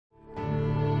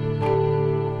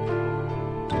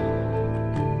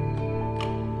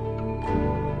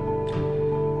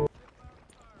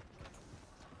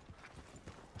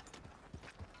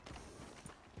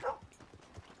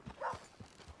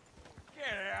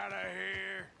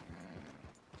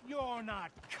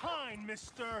kind,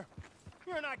 mister.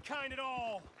 You're not kind at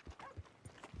all.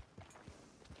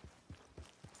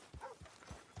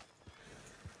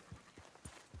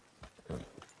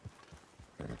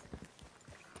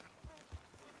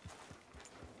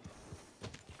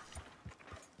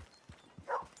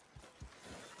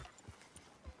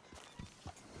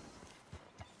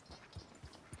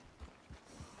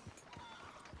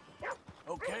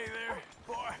 Okay there,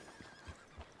 boy?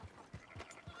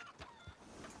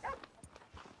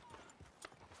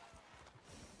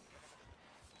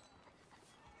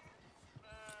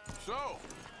 So,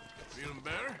 feeling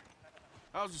better?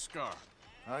 How's the scar?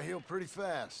 I heal pretty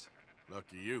fast.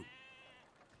 Lucky you.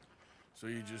 So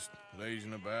you just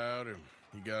lazing about, or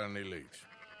you got any leads?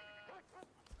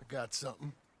 I got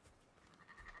something.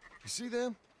 You see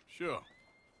them? Sure.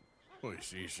 Well, you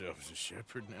see yourself as a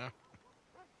shepherd now?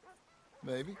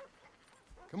 Maybe.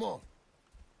 Come on.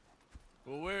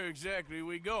 Well, where exactly are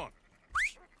we going?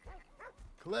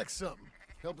 Collect something.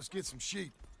 Help us get some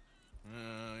sheep.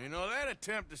 You know, that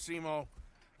attempt to seem all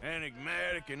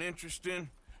enigmatic and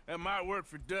interesting, that might work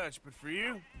for Dutch, but for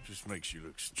you, it just makes you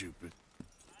look stupid.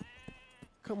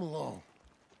 Come along.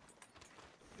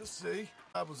 You'll see.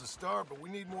 I was a start, but we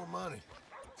need more money.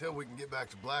 Till we can get back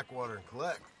to Blackwater and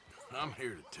collect. I'm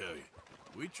here to tell you.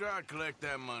 We try to collect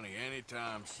that money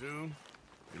anytime soon,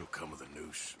 it'll come with a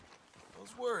noose. I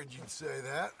was worried you'd say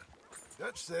that.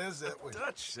 Dutch says that we...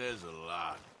 Dutch says a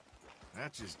lot.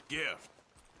 That's his gift.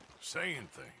 Saying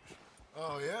things.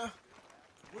 Oh, yeah?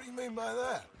 What do you mean by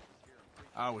that?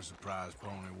 I was a prize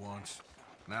pony once.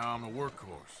 Now I'm a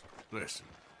workhorse. Listen,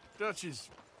 Dutch is...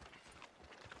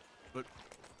 But,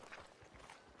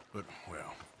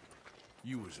 well,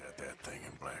 you was at that thing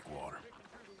in Blackwater.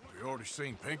 We already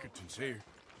seen Pinkertons here.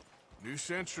 New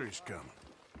century's coming.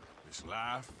 This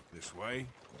life, this way,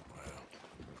 well,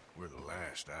 we're the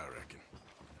last, I reckon.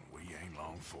 And we ain't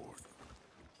long for it.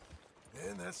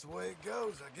 And that's the way it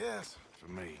goes, I guess. For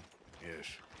me, yes.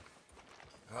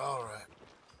 All right.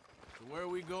 So where are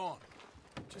we going?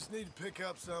 Just need to pick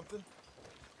up something.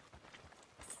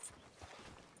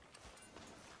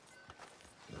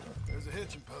 There's a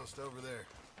hitching post over there.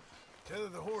 Tether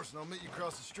the horse and I'll meet you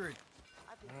across the street.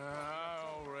 I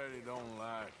already don't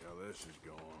like how this is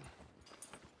going.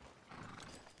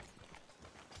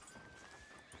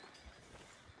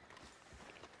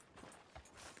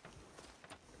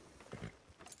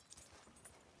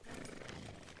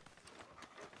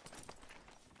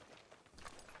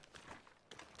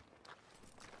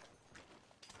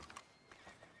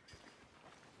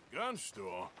 Gun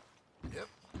store? Yep.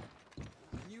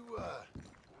 Can you,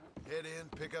 head in,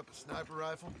 pick up a sniper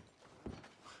rifle?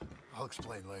 I'll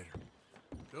explain later.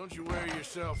 Don't you wear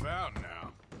yourself out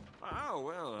now. Oh,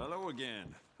 well, hello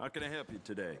again. How can I help you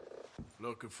today?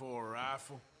 Looking for a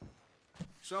rifle?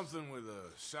 Something with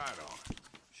a sight on it.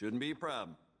 Shouldn't be a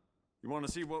problem. You want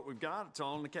to see what we've got? It's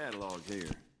all in the catalog here.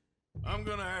 I'm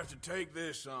gonna have to take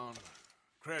this on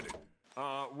credit.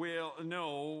 Well,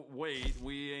 no, wait.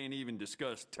 We ain't even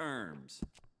discussed terms.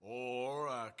 Or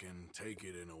I can take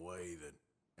it in a way that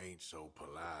ain't so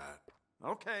polite.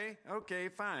 Okay,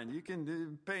 fine. You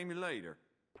can pay me later.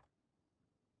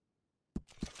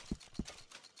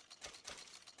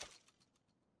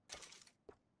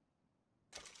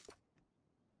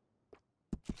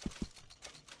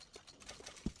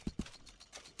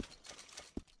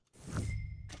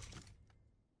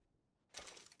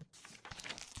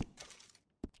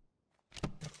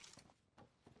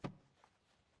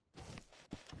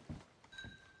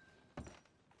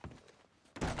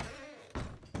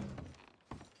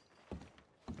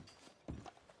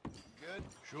 Good?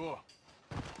 Sure.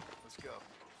 Let's go.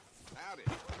 Howdy.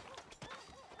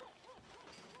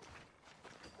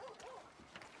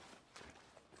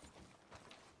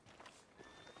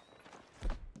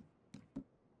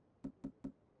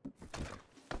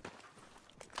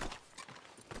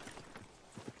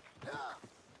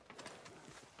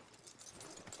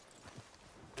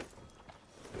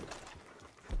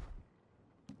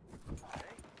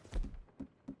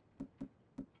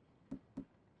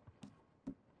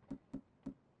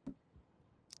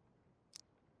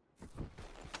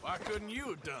 Why couldn't you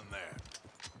have done that?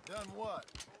 Done what?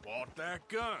 Bought that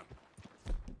gun.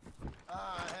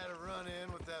 I had a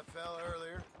run-in with that fella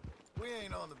earlier. We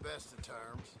ain't on the best of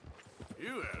terms.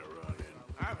 You had a run-in.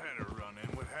 I've had a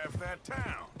run-in with half that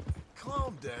town.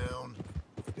 Calm down.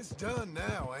 It's done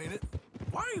now, ain't it?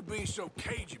 Why are you being so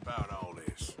cagey about all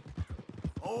this?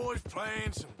 Always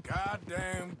playing some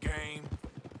goddamn game.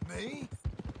 Me?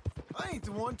 I ain't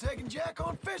the one taking Jack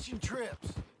on fishing trips.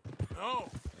 No,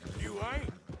 you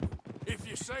ain't. If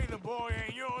you say the boy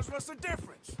ain't yours, what's the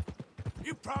difference?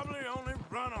 You probably only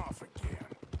run off again.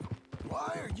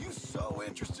 Why are you so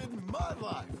interested in my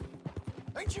life?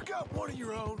 Ain't you got one of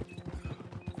your own?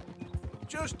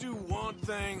 Just do one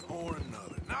thing or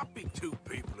another. Not be two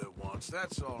people at once,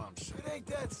 that's all I'm saying. It ain't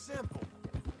that simple.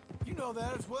 You know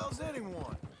that as well as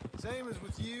anyone. Same as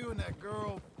with you and that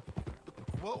girl...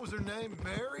 What was her name?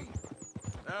 Mary?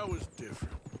 That was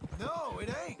different. No,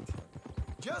 it ain't.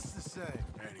 Just the same.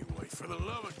 Anyway, for the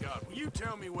love of God, will you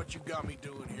tell me what you got me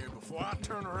doing here before I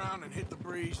turn around and hit the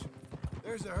breeze?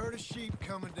 There's a herd of sheep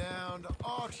coming down to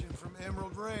auction from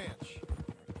Emerald Ranch.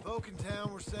 Folk in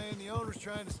town were saying the owner's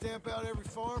trying to stamp out every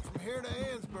farm from here to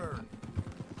Ansburg.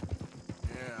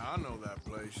 Yeah, I know that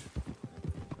place.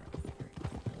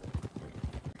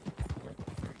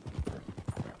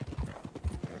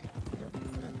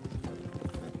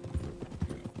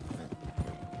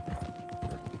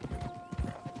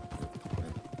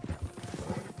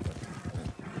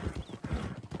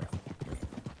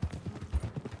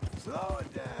 Slow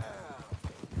it down.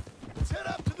 Let's head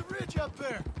up to the ridge up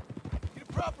there. Get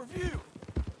a proper view.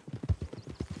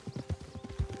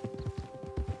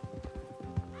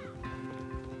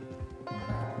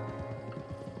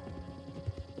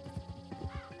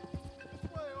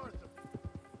 This way, Arthur.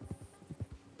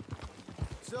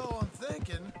 So I'm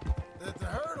thinking that the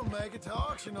herd will make it to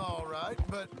auction all right,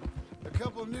 but a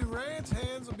couple of new ranch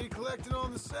hands will be collecting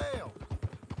on the sale.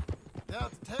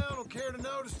 Doubt the town will care to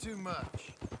notice too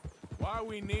much. Why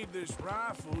we need this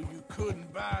rifle you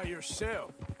couldn't buy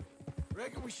yourself?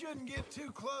 Reckon we shouldn't get too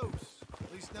close.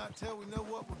 At least not till we know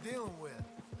what we're dealing with.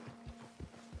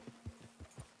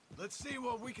 Let's see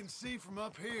what we can see from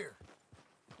up here.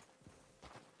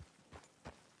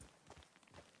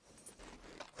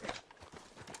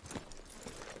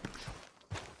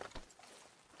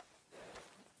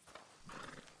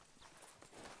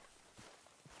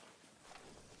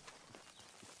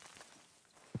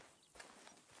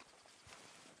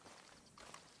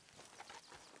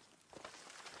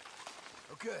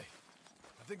 Okay,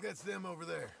 I think that's them over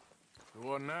there. So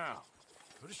what now?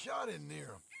 Put a shot in near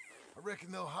them. I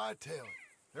reckon they'll hightail it.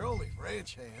 They're only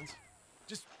ranch hands.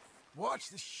 Just watch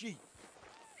the sheep.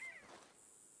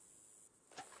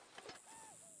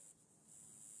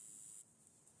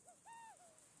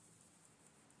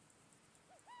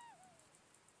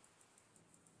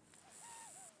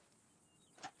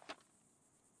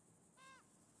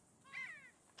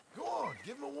 Go on,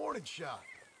 give them a warning shot.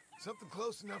 Something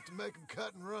close enough to make them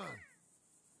cut and run.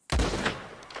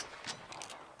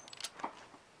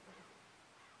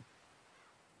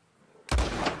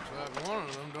 Looks like one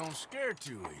of them don't scare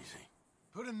too easy.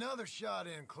 Put another shot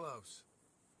in close.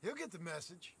 He'll get the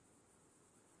message.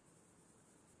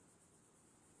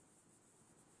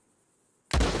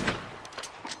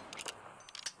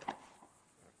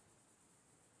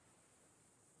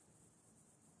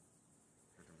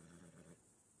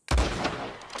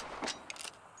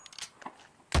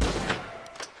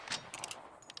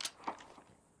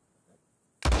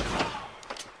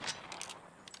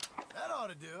 That ought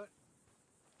to do it.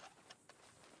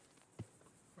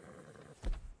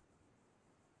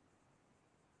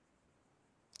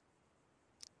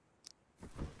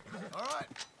 All right,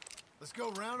 let's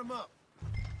go round them up.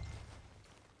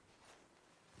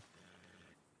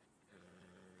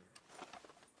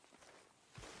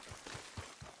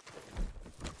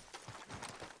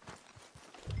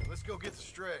 Let's go get the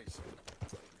strays.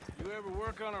 You ever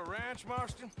work on a ranch,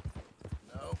 Marston?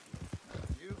 No.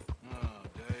 You? Oh,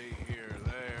 day here or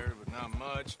there, but not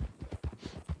much.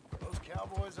 Those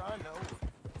cowboys I know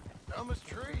are dumb as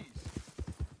trees.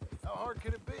 How hard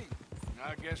could it be?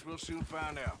 I guess we'll soon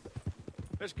find out.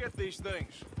 Let's get these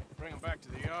things. Bring them back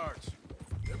to the yards.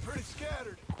 They're pretty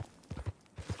scattered.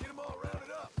 Let's get them all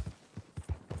rounded up.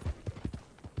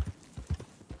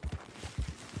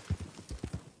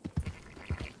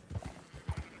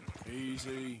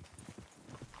 Easy.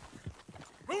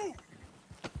 Move!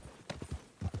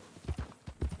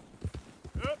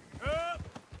 Up, up!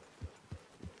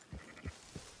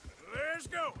 Let's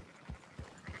go!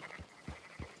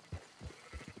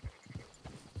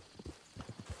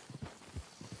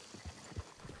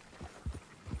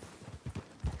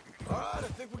 All right, I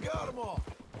think we got them all.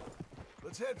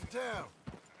 Let's head for town.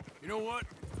 You know what?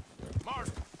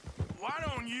 Marston, why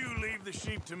don't you leave the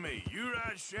sheep to me? You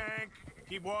ride Shank,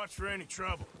 keep watch for any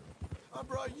trouble. I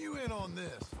brought you in on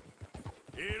this.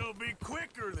 It'll be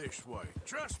quicker this way.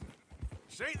 Trust me.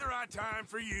 This ain't the right time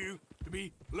for you to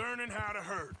be learning how to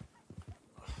herd.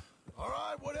 All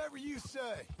right, whatever you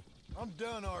say. I'm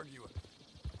done arguing.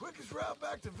 Quickest route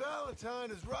back to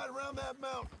Valentine is right around that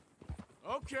mountain.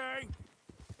 Okay.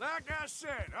 Like I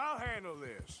said, I'll handle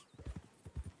this.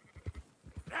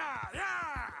 Yeah,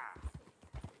 yeah!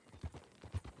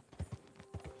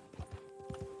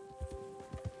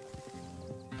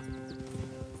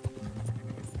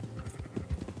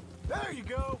 There you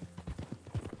go.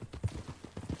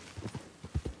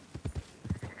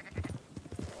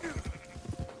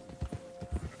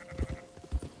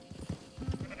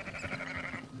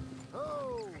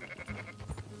 Oh.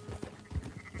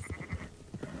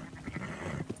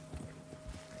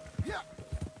 Yeah.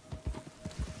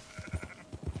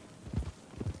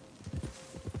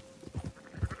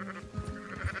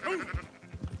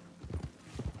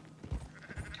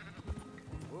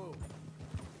 Whoa.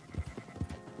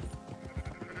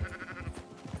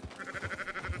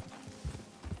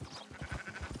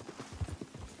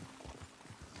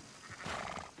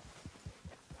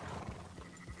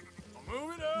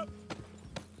 Move it up.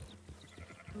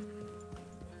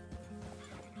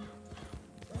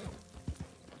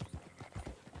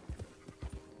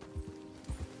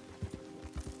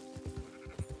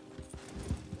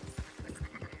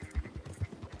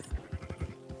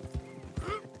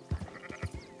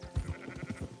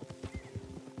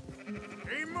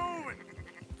 Keep moving.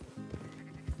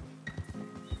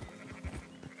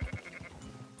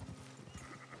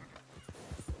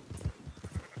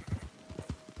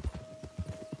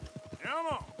 Come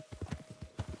on.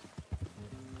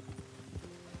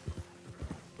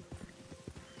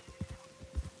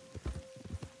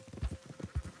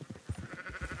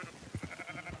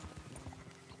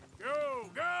 Go,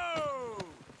 go!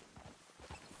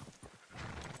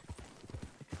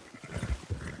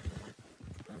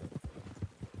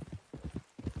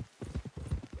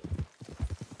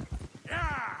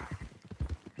 Yeah!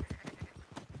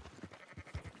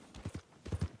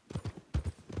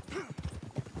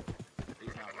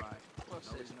 He's not right.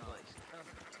 What's No, this he's not. place?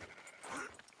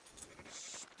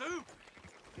 Stupid!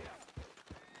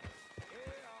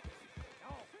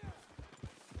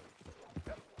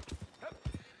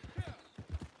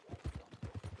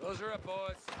 Those are up,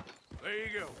 boys. There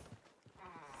you go.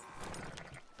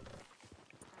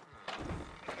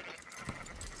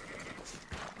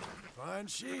 Fine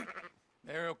sheep.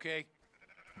 They're okay.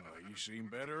 You seem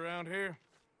better around here?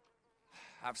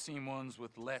 I've seen ones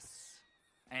with less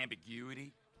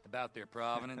ambiguity about their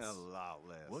provenance. lot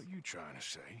less. What you trying to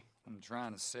say? I'm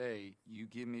trying to say, you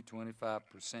give me 25%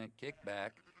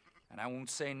 kickback, and I won't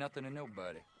say nothing to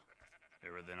nobody.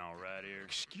 Everything all right here?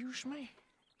 Excuse me?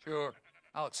 Sure,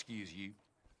 I'll excuse you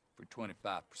for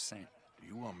 25%. Do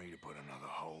you want me to put another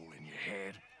hole in your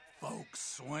head? Folks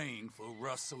swing for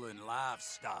rustling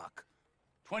livestock.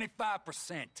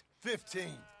 25%. 15.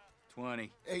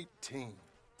 20. 18.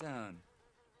 Done.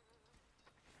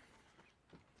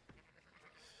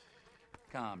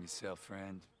 Calm yourself,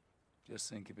 friend. Just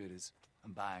think of it as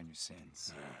I'm buying your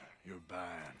sins. You're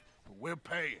buying, but we're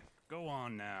paying. Go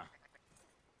on now.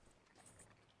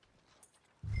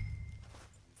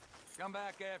 Come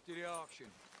back after the auction.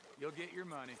 You'll get your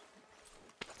money.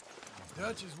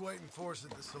 Dutch is waiting for us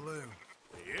at the saloon.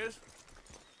 He is?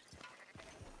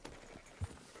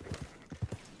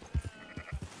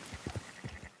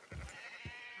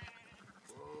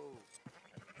 Whoa.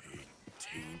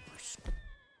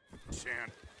 18%.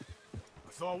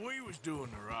 I thought we was doing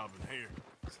the robbing here.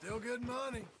 Still good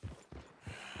money.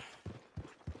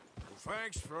 Well,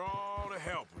 thanks for all the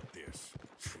help with this.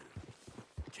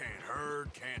 Can't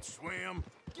herd, can't swim.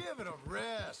 Give it a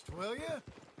rest, will ya?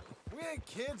 We ain't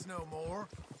kids no more.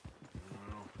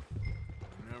 Well,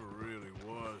 never really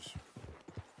was.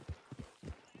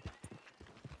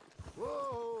 Whoa,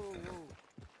 whoa.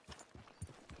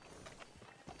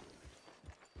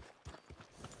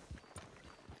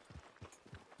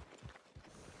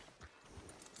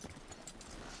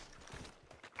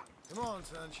 Come on,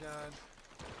 sunshine.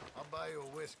 I'll buy you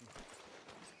a whiskey.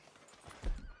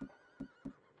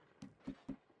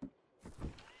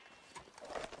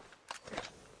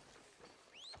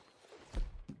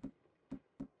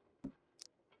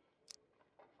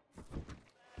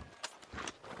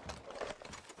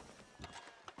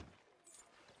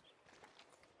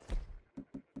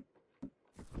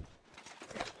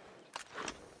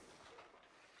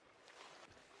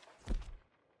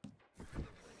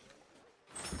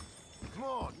 Come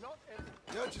on.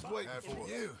 Dutch is waiting for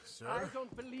you, I sir.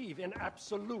 don't believe in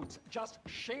absolutes, just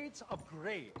shades of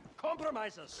gray.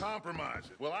 Compromises. Compromise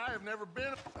it. Well, I have never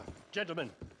been. Gentlemen,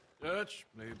 Dutch,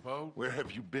 Leopold. Where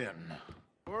have you been?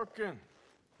 Working.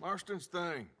 Marston's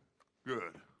thing.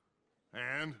 Good.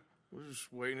 And? We're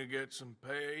just waiting to get some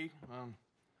pay on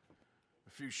a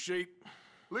few sheep.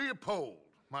 Leopold,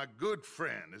 my good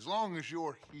friend, as long as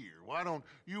you're here, why don't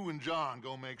you and John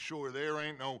go make sure there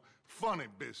ain't no funny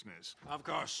business? Of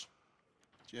course.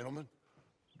 Gentlemen.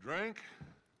 Drink?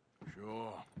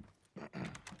 Sure.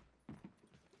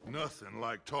 Nothing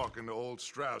like talking to old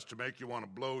Strauss to make you want to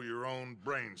blow your own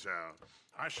brains out.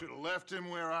 I should have left him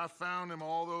where I found him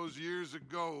all those years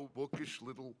ago. Bookish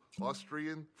little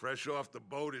Austrian, fresh off the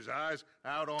boat, his eyes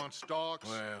out on stalks.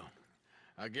 Well,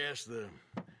 I guess the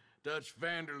Dutch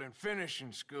Vanderlyn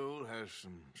Finishing School has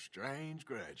some strange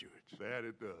graduates. That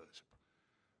it does.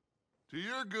 To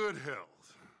your good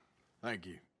health. Thank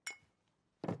you.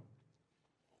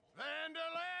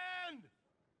 Vanderland!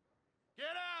 Get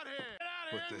out here! Get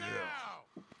out What here the now!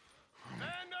 hell?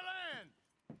 Vanderland!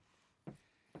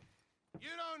 You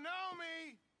don't know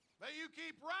me, but you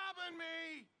keep robbing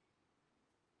me!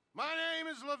 My name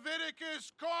is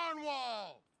Leviticus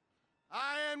Cornwall.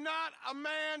 I am not a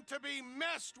man to be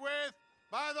messed with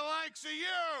by the likes of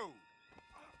you!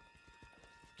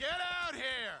 Get out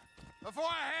here before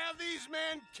I have these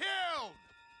men killed!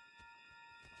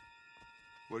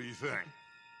 What do you think?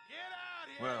 Get out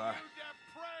here, Well, you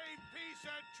depraved piece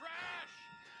of trash!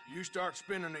 You start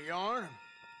spinning the yarn, and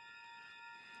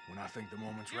when I think the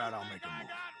moment's right, I'll make a I move.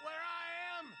 got where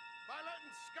I am by letting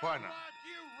Why scum not? like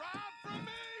you rob from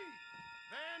me?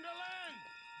 Vanderlyn,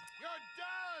 you're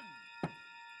done!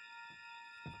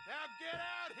 Now get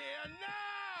out here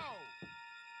now!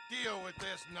 Deal with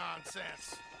this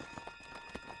nonsense.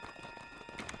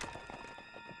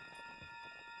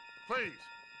 Please,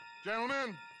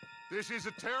 gentlemen, this is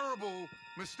a terrible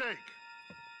mistake.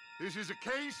 This is a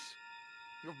case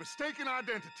of mistaken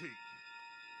identity.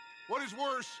 What is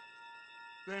worse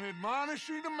than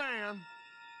admonishing a man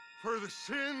for the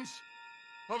sins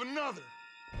of another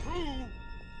who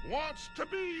wants to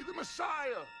be the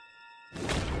Messiah?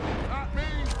 Not me,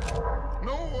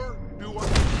 nor do I.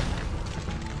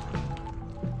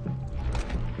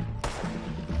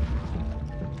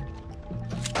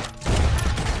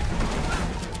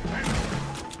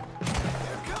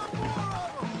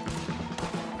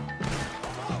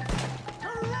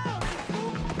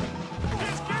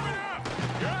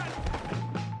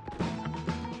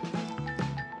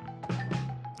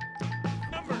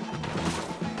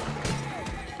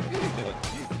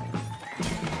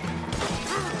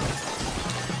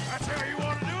 That's how you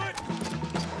want to do it?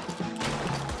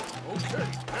 Okay,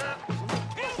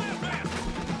 Kill that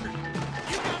bastard!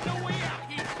 You got no way out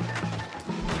here!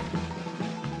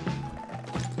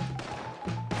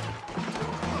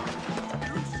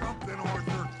 do something,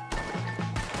 Arthur.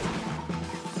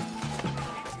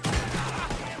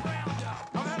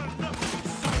 I've had enough of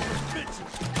these son of a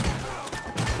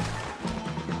bitches!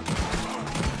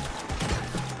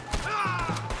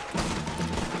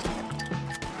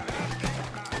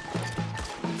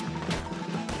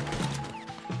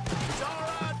 It's all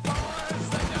right, boys.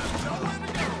 They got nowhere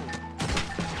to go.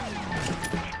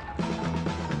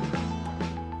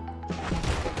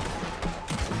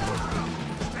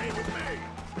 Stay with me!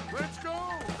 Let's go.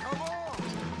 Come on.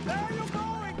 Where are you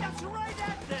going? That's right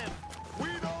at them! We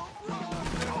don't run,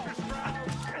 Mr. Strauss.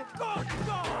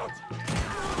 Good!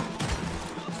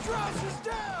 Strauss is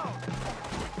down!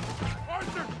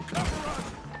 Arthur, cover us.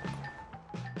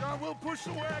 John, we'll push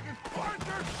the wagon.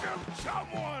 Arthur, shoot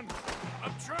someone.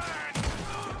 I'm trying!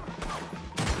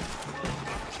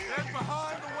 Get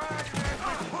behind the wagon as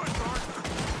we push, Arthur.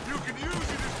 You can use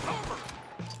it as cover.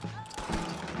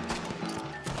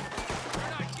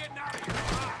 You're not getting out of here!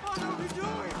 What are we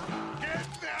doing? Get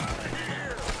out of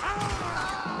here.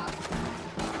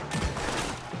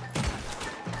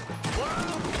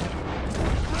 Well,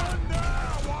 run now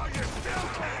while you still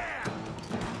can.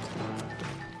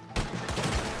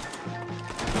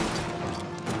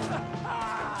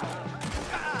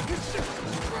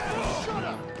 Shut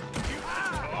up! You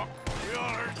talk, you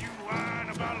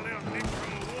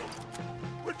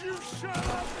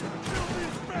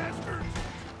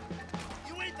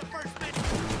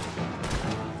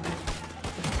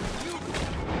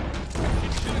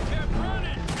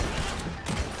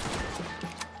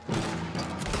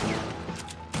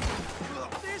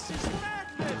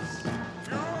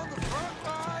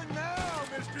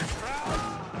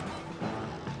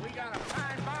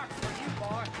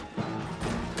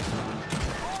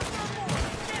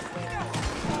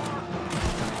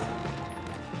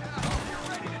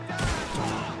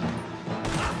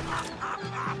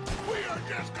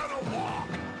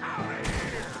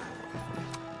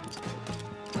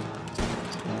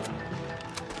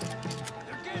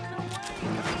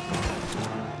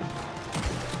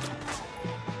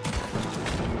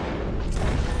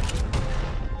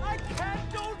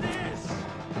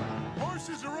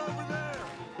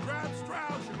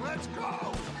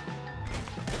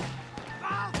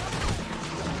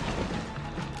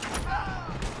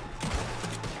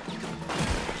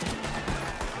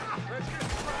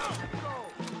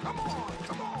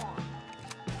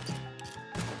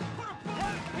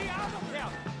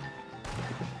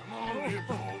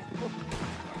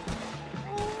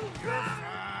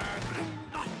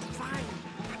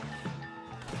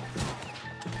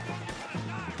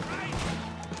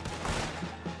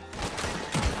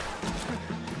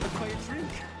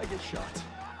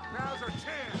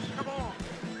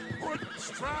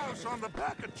house on the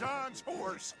back of John's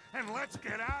horse, and let's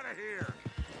get out of here.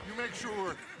 You make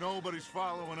sure nobody's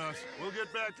following us. We'll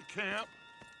get back to camp.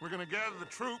 We're gonna gather the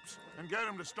troops and get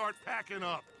them to start packing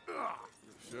up. Ugh.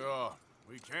 Sure.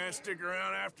 We can't stick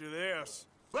around after this.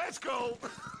 Let's go!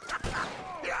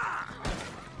 Yeah!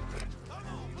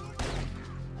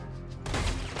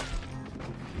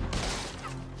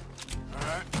 All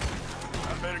right.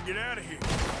 I better get out of here.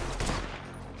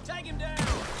 Take him down!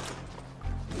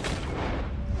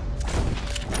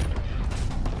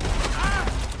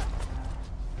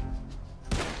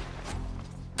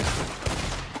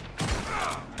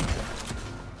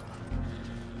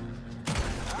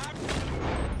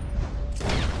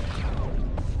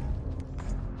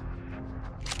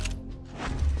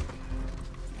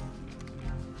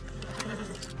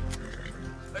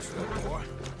 Let's go, boy.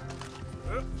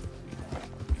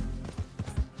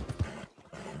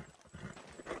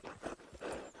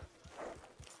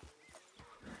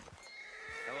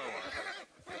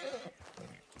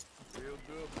 Real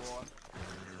good, boy.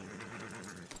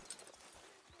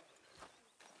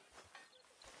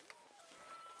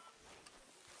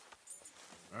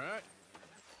 All right.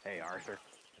 Hey, Arthur.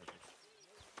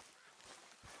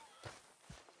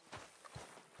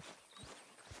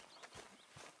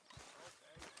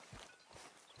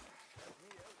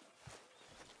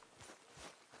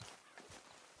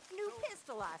 New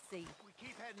pistol, I see. We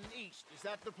keep heading east. Is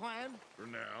that the plan? For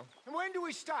now. And when do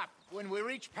we stop? When we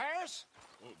reach Paris?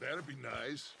 Well, that'd be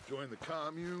nice. Join the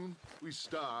commune. We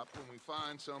stop when we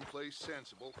find someplace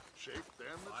sensible. Shake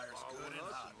them that's following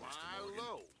us and lie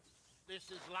low.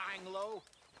 This is lying low.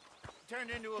 Turned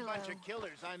into a bunch of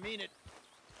killers. I mean it.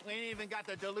 We ain't even got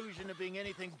the delusion of being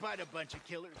anything but a bunch of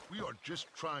killers. We are just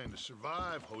trying to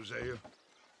survive, Hosea.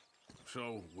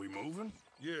 So, we moving?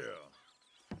 Yeah.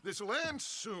 This'll end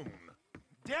soon.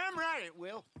 Damn right it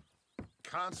will.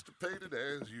 Constipated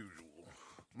as usual.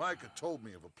 Micah told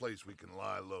me of a place we can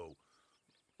lie low.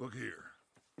 Look here.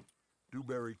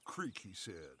 Dewberry Creek, he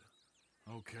said.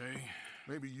 Okay.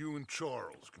 Maybe you and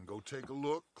Charles can go take a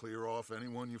look, clear off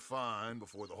anyone you find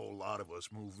before the whole lot of us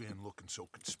move in looking so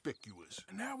conspicuous.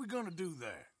 And how we gonna do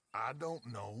that? I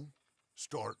don't know.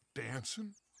 Start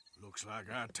dancing? Looks like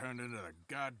I turned into the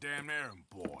goddamn errand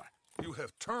boy. You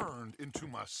have turned into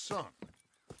my son.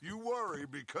 You worry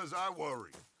because I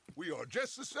worry. We are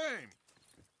just the same.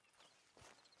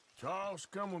 Charles,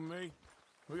 come with me.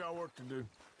 We got work to do.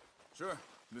 Sure,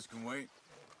 this can wait.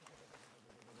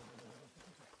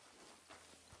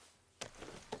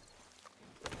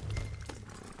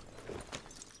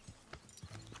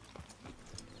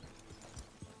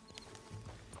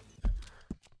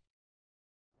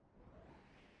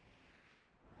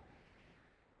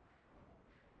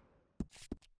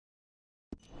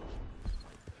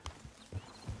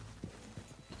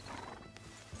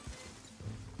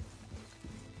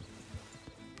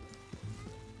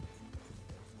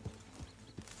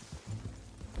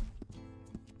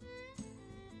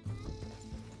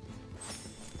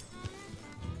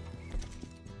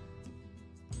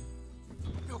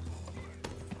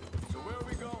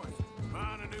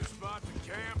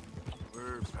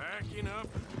 Packing up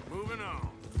and moving on.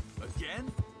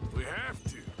 Again? We have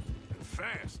to, and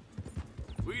fast.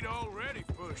 We'd already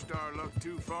pushed our luck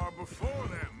too far before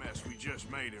that mess we just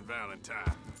made in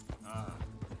Valentine.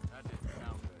 That didn't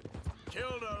sound good.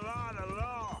 Killed a lot of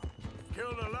law.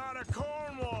 Killed a lot of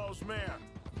Cornwall's men.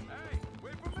 Hey,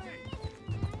 wait for me!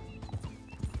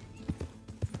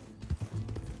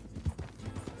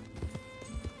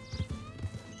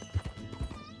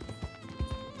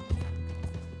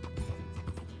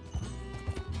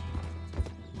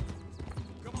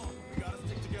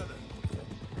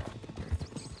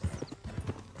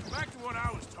 What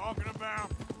I was talking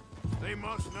about? They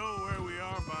must know where we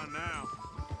are by now.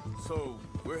 So,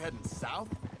 we're heading south?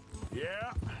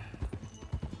 Yeah.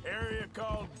 Area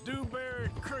called Dewberry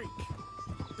Creek.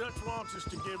 Dutch wants us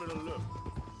to give it a look.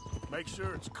 Make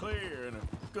sure it's clear and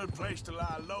a good place to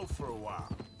lie low for a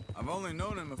while. I've only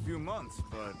known him a few months,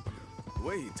 but the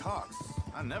way he talks,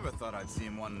 I never thought I'd see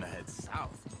him wanting to head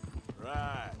south.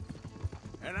 Right.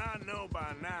 And I know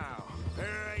by now,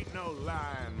 there ain't no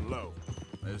lying low.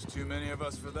 There's too many of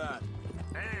us for that.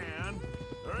 And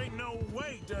there ain't no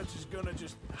way Dutch is gonna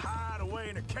just hide away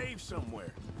in a cave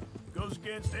somewhere. Goes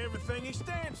against everything he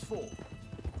stands for.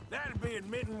 That'd be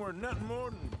admitting we're nothing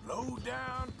more than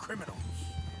low-down criminals.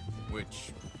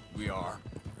 Which we are.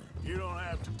 You don't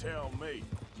have to tell me.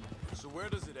 So where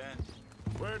does it end?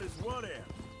 Where does what end?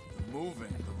 The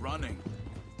moving, the running.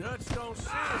 Dutch don't see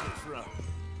us running.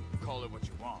 Call it what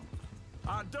you want.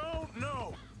 I don't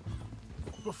know.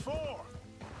 Before,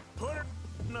 put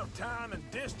enough time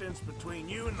and distance between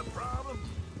you and the problem,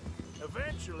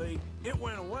 eventually, it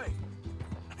went away.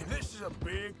 I mean, this is a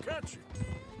big country.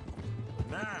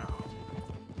 But now,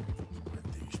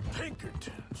 with these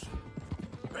Pinkertons,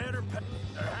 better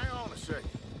hang on a second.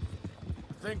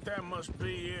 I think that must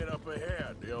be it up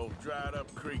ahead, the old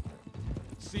dried-up creek.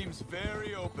 Seems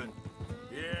very open.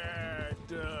 Yeah, it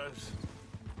does.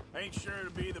 Ain't sure to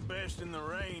be the best in the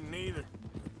rain, neither.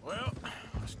 Well,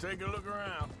 let's take a look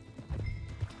around.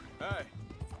 Hey,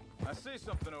 I see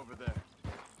something over there.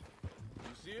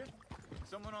 You see it?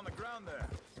 Someone on the ground there.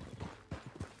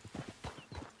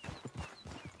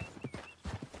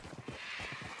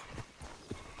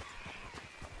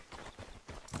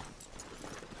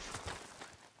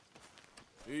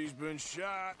 He's been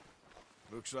shot.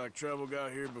 Looks like trouble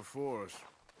got here before us.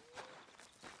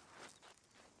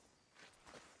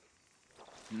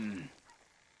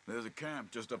 There's a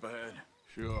camp just up ahead.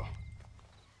 Sure.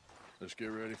 Let's get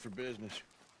ready for business.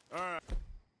 All right.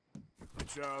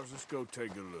 Charles, let's go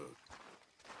take a look.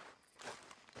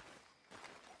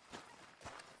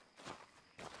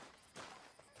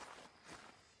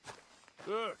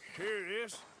 Look, here it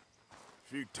is. A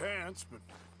few tents, but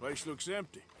the place looks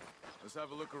empty. Let's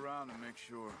have a look around and make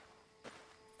sure.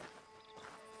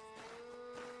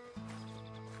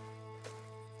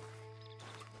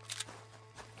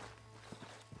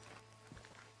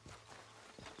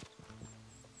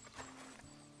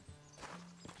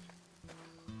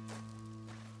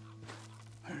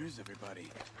 Where is everybody?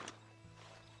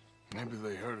 Maybe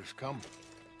they heard us coming.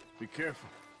 Be careful.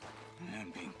 I'm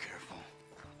being careful.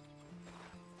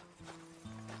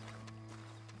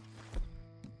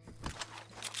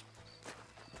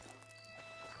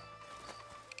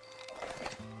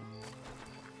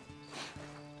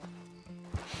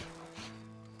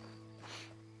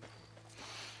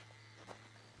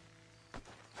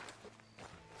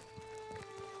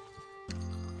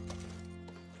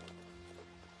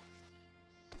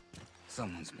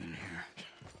 Someone's been here.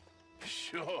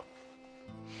 Sure.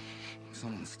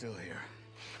 Someone's still here.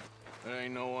 There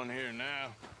ain't no one here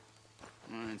now.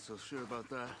 I ain't so sure about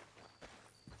that.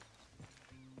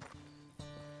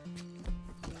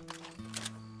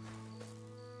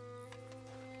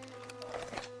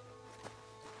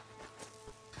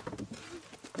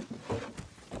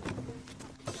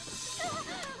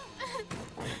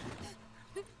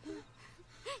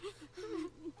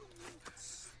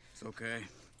 It's okay.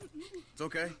 It's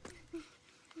okay.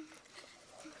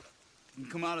 You can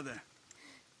come out of there.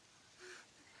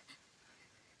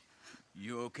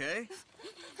 You okay?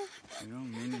 You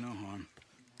don't mean you no harm.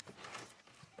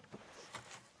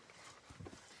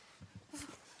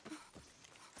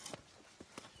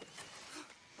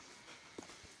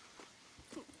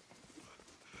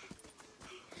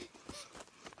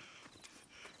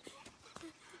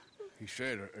 He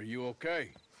said, are you okay?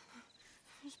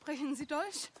 Sprechen Sie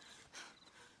Deutsch?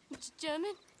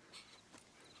 German?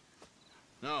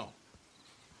 No.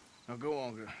 Now go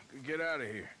on, get out of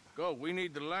here. Go, we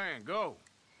need the land, go.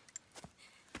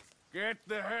 Get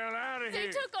the hell out of They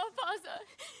here. took our father.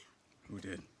 Who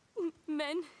did?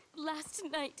 Men, last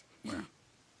night. Where?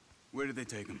 Where did they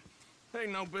take him?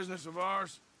 Ain't no business of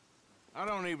ours. I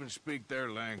don't even speak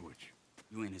their language.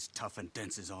 You ain't as tough and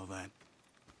dense as all that.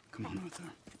 Come on, Arthur.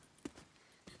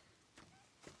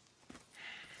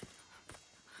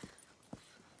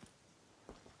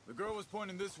 The girl was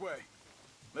pointing this way.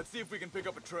 Let's see if we can pick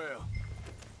up a trail.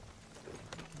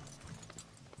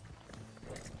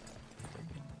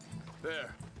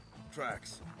 There.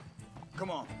 Tracks. Come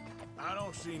on. I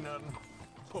don't see nothing.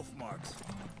 Hoof marks.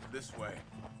 This way.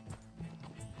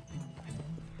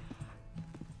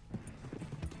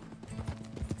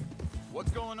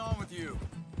 What's going on with you?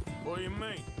 What do you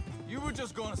mean? You were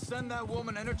just gonna send that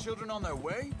woman and her children on their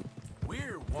way?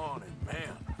 We're wanted,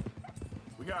 man.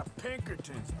 We got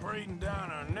Pinkertons breathing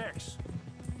down our necks.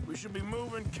 We should be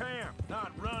moving camp,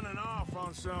 not running off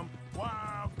on some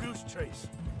wild goose chase.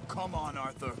 Come on,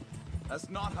 Arthur.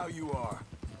 That's not how you are.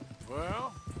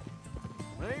 Well,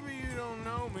 maybe you don't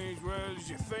know me as well as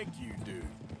you think you do.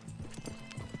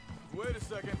 Wait a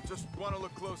second. Just want to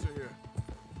look closer here.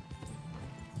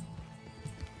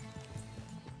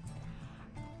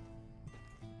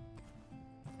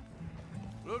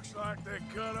 Looks like they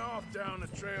cut off down the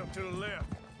trail to the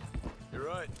left. You're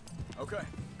right. Okay,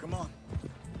 come on.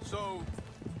 So,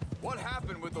 what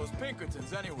happened with those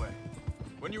Pinkertons anyway?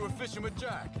 When you were fishing with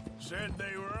Jack? Said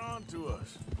they were on to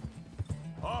us.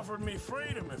 Offered me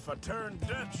freedom if I turned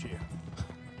Dutch here.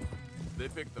 They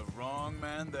picked the wrong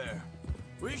man there.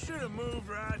 We should have moved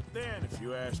right then, if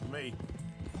you ask me.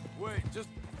 Wait, just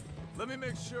let me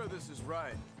make sure this is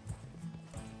right.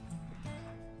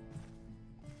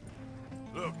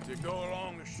 Look, they go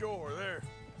along the shore there.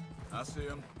 I see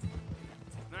him.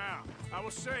 Now, I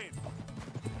was saying,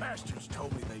 bastards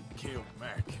told me they'd killed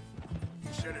Mac.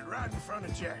 He said it right in front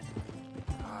of Jack.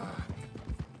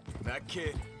 That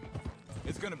kid,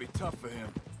 it's gonna be tough for him.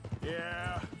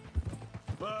 Yeah,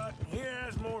 but he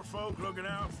has more folk looking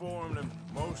out for him than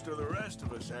most of the rest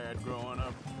of us had growing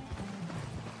up.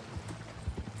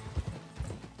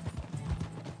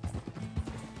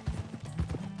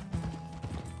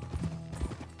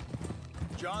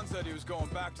 John said he was going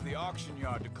back to the auction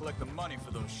yard to collect the money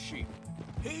for those sheep.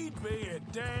 He'd be a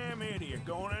damn idiot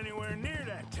going anywhere near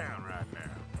that town right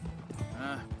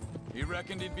now. He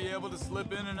reckoned he'd be able to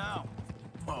slip in and out.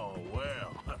 Oh,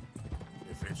 well.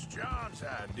 If it's John's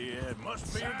idea, it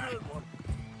must be a good one.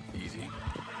 Easy.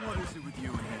 What is it with you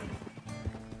and him?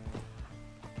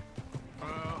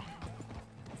 Well,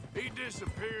 he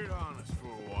disappeared on us for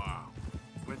a while.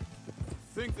 But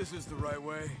Think this is the right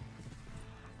way?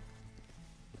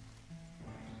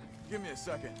 Give me a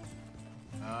second.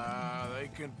 they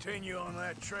continue on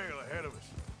that trail ahead of us.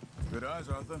 Good eyes,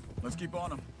 Arthur. Let's keep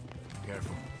on them.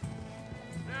 Careful.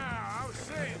 Now, I was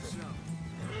saying something.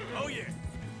 Oh, yeah.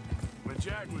 When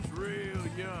Jack was real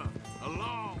young, a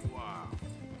long while.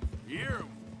 A year or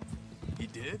more. He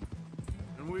did?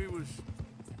 And we was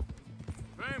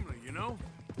family, you know?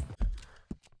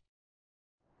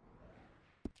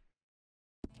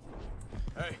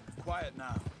 Hey, quiet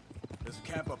now. There's a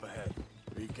camp up ahead.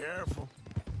 Be careful.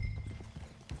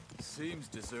 Seems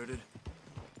deserted.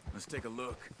 Let's take a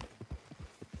look.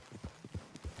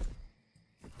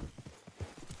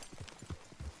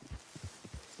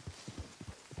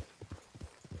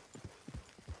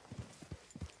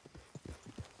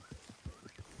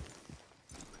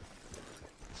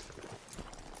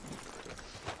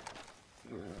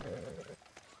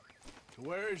 So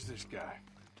where is this guy?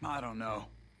 I don't know.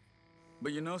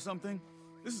 But you know something?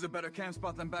 This is a better camp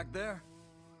spot than back there.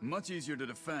 Much easier to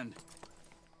defend.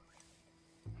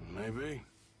 Maybe.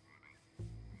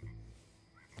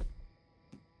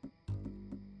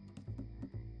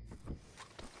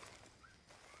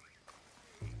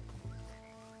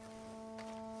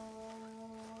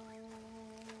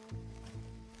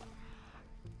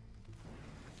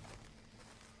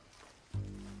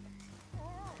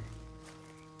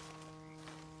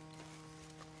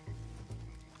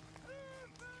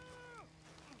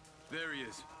 There he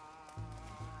is.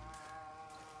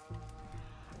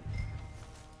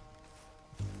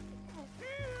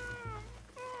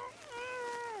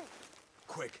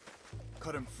 Quick,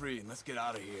 cut him free and let's get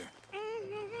out of here.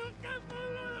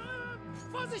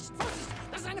 Vorsicht, Vorsicht!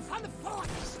 Das ist eine Falle!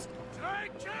 Vorsicht!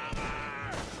 Take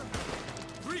cover!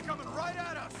 Three coming right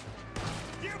at us!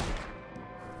 You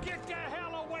get the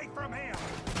hell away from him!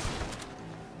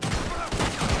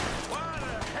 Why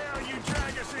the hell you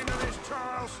drag us into this,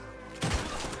 Charles?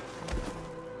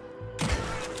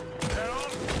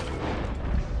 Help!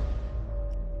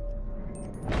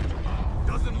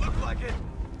 Doesn't look like it!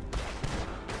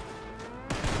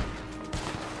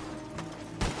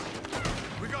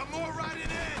 We got more riding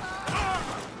in!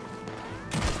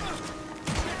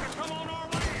 Come on our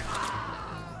way!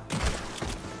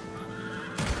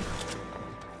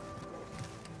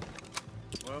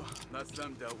 Well, that's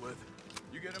them dealt with.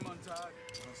 You get them untied,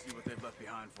 I'll see what they've left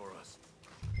behind for us.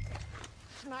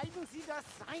 Schneiden Sie das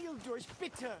Seil durch,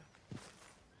 bitte!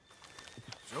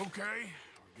 It's okay.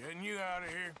 We're getting you out of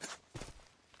here.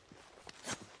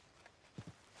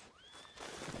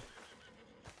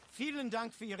 Vielen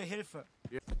Dank für Ihre Hilfe.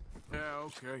 Yeah,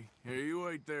 okay. Here, you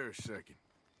wait there a second.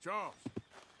 Charles,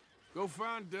 go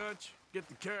find Dutch, get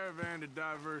the caravan to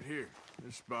divert here.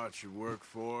 This spot should work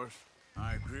for us.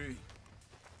 I agree.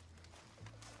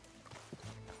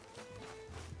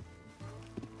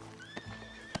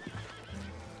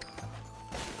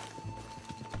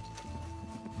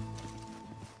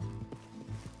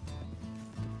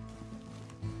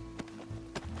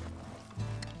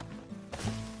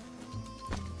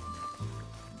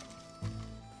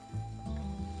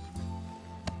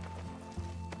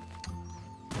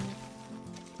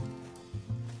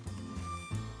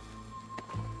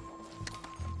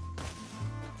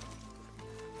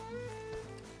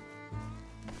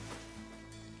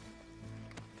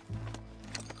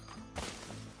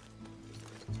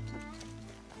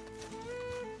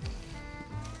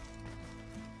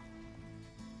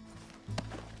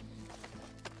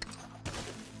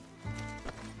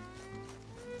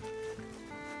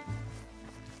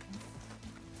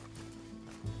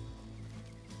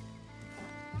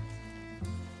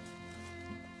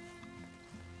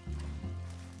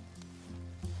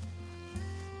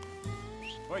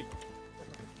 Wait.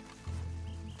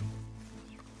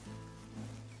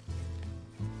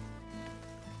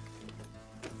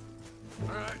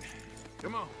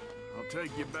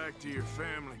 take you back to your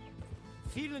family.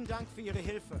 Vielen Dank für Ihre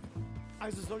Hilfe.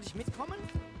 Also soll ich mitkommen?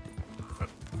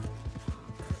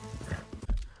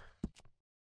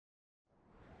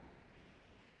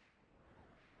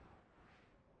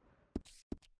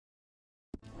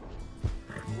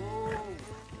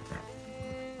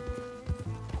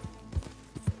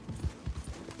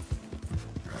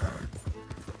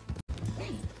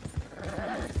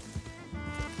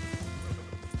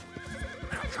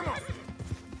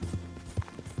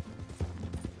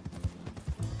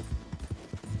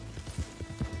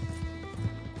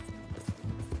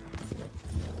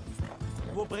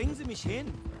 Wo bringen Sie mich hin?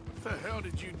 What the hell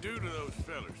did you do to those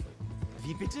fellers?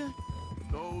 Wie bitte?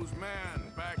 Those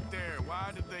men back there,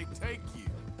 why did they take you?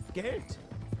 Geld.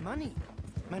 Money.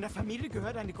 Meiner Familie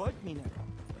gehört eine Goldmine.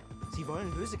 Sie wollen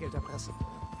Lösegeld erpressen.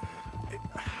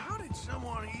 How did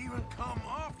someone even come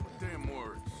up with them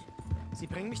words? Sie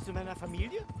bringen mich zu meiner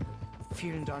Familie?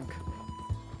 Vielen Dank.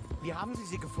 Wie haben Sie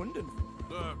sie gefunden?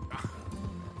 Look,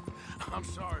 I'm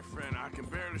sorry, friend. I can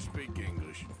barely speak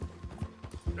English.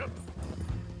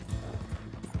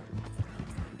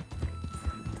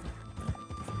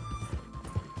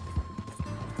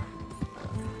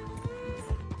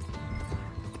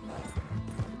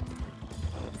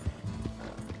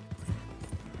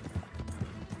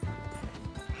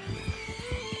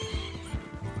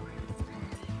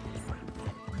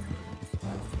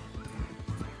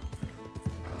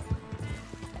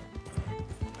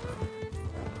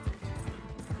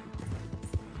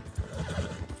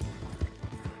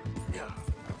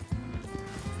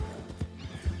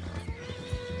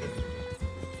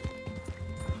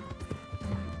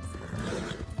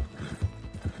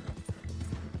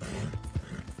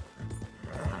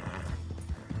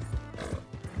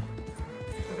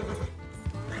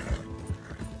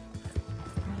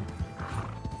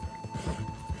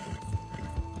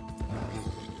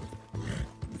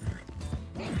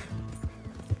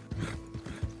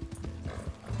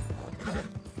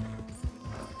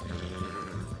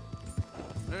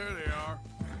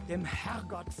 Dem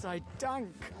Herrgott sei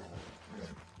Dank.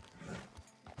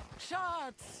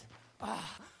 Schatz!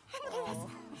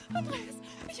 Andreas,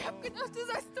 ich hab gedacht, du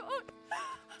seist tot.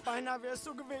 Beinahe wär's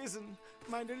so gewesen.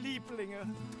 Meine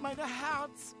Lieblinge, meine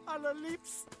Herz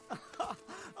allerliebsten.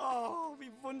 Oh,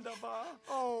 wie wunderbar.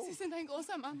 Oh. Sie sind ein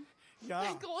großer Mann. Ja.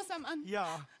 Ein großer Mann.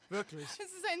 Ja, wirklich.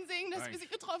 Es ist ein Segen, dass wir Sie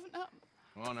getroffen haben.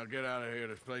 Come on, now get out of here.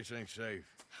 This place ain't safe.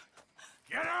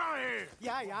 Get out of here!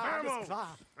 Ja, ja, alles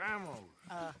klar. Vamos!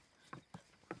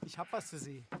 Ich hab was für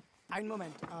Sie. Einen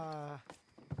Moment.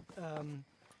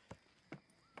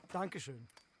 Dankeschön.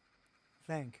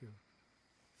 Thank you.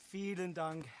 Vielen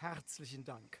Dank, herzlichen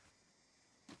Dank.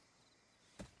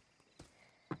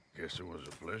 Guess it was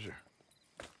a pleasure.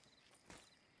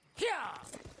 Ja!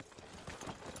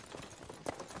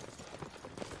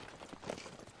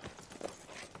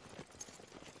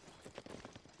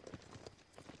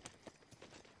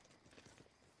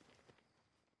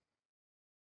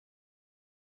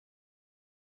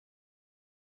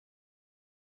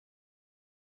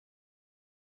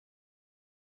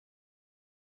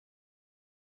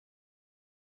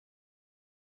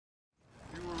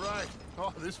 You were right.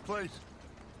 Oh, this place.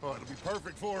 Oh, it'll be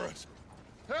perfect for us.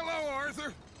 Hello,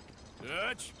 Arthur.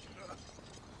 Dutch?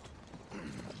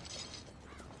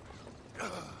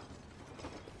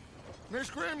 Miss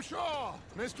Grimshaw,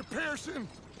 Mr. Pearson,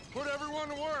 put everyone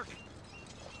to work.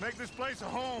 Make this place a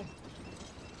home.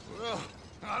 Well,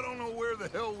 I don't know where the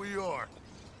hell we are,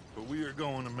 but we are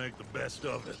going to make the best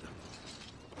of it.